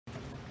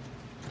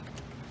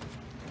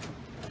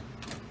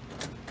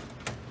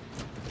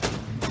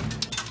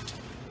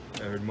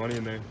heard money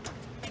in there.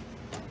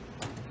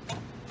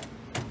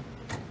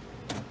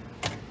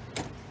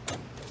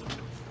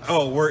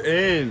 Oh, we're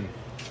in.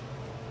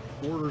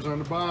 Quarters on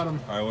the bottom.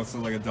 All right, what's it,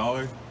 like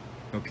 $1?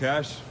 No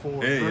cash?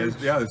 Full Hey,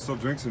 drinks. yeah, there's still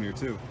drinks in here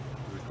too.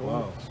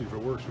 Wow. See if it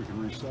works, we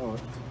can resell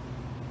it.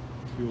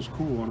 Feels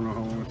cool. I don't know how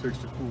long it takes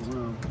to cool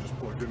down. Just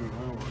plugged in an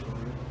hour ago.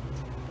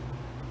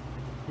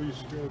 Please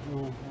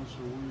schedule once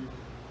a week.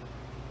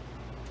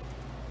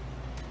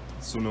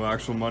 So no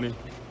actual money?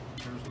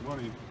 There's the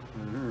money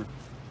right here.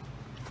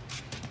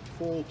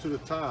 Full to the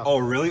top. Oh,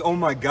 really? Oh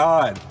my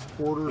God.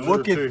 Quarters.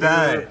 Look at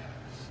that. Here.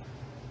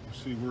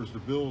 See, where's the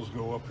bills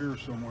go up here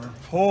somewhere?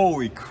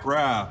 Holy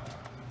crap.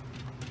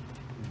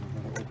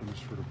 I'm gonna open this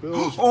for the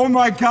bills. Oh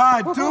my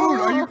God, dude,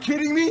 are you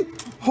kidding me?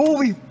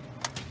 Holy,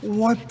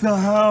 what the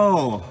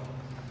hell?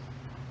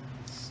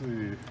 Let's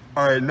see.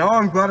 All right, now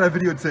I'm glad I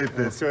videotaped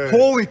this. Okay.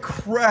 Holy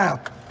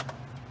crap.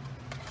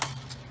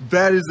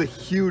 That is a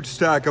huge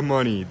stack of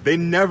money. They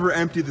never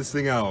empty this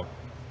thing out.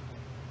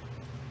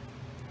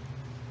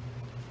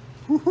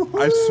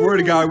 I swear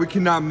to God, we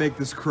cannot make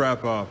this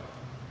crap up.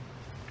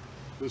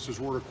 This is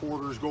where the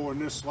quarters go in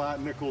this slot,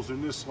 nickels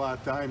in this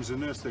slot, dimes in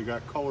this. They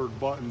got colored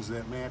buttons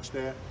that match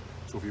that.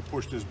 So if you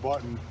push this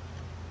button,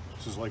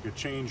 this is like a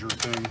changer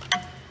thing. The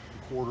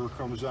quarter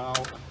comes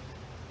out,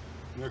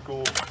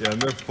 nickel. Yeah,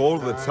 and they're full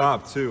to the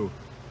top too.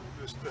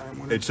 This time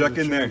when Hey, it's check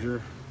the in there.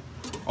 changer.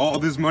 Oh,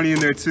 there's money in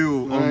there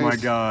too. Nice. Oh my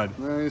God.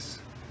 Nice.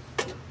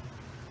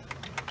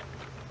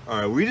 All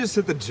right, we just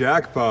hit the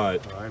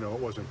jackpot. I know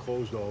it wasn't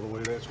closed all the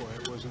way. That's why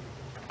it wasn't.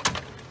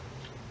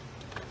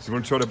 So you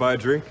want to try to buy a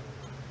drink?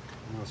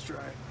 Let's try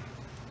it.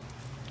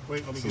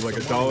 Wait, let me So get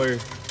like some money.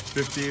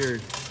 $1.50 or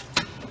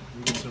Let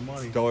me get some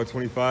money.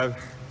 $1.25.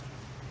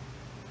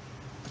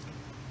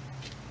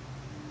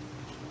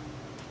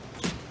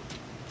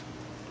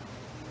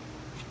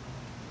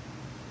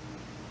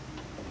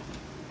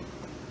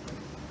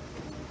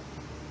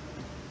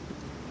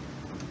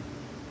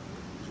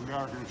 We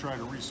are going to try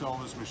to resell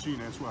this machine.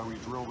 That's why we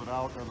drilled it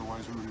out.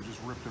 Otherwise, we would have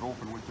just ripped it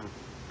open with the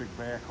big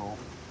backhoe.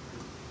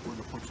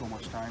 Wouldn't have put so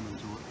much time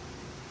into it.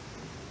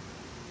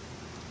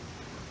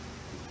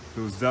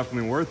 It was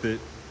definitely worth it.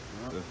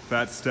 Yeah. A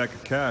fat stack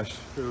of cash.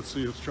 Okay, let's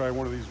see. Let's try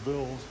one of these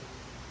bills.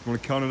 You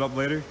want to count it up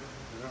later?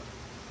 Yeah.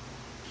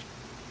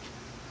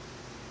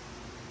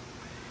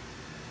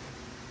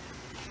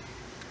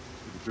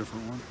 A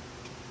different one.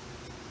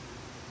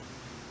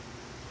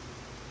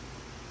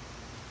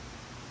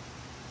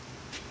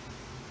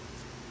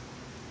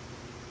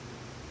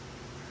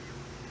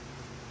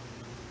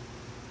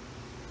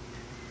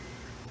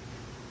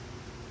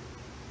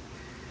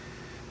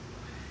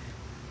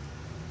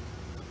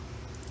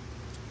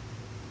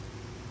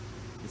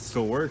 It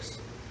still works.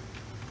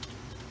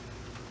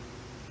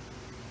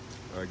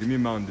 All right, give me a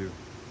Mountain Dew.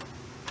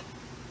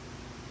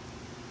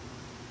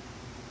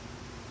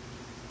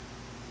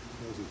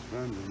 Says it's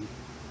vending.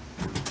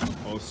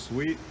 Oh,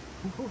 sweet.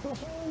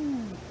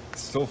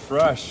 It's still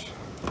fresh.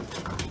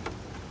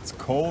 It's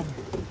cold.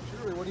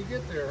 Shirley, what do you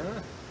get there,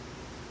 huh?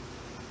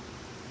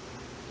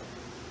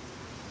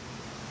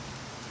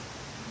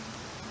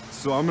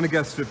 So I'm gonna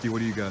guess 50. What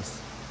do you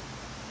guess?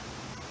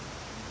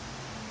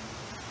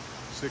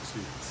 60.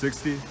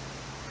 60?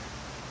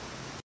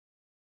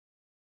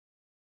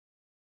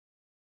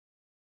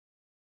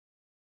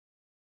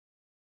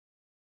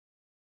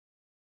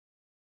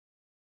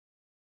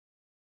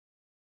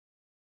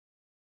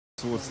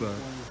 So what's that? 20,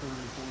 30,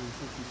 40,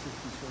 50,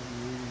 60,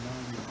 70, 80,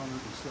 90,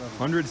 107.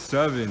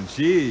 107.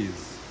 Jeez.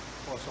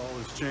 Plus all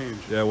this change.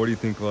 Yeah, what do you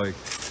think, like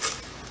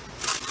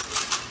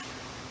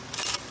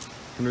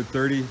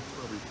 130?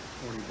 Probably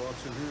 20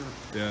 bucks in here.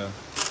 Yeah.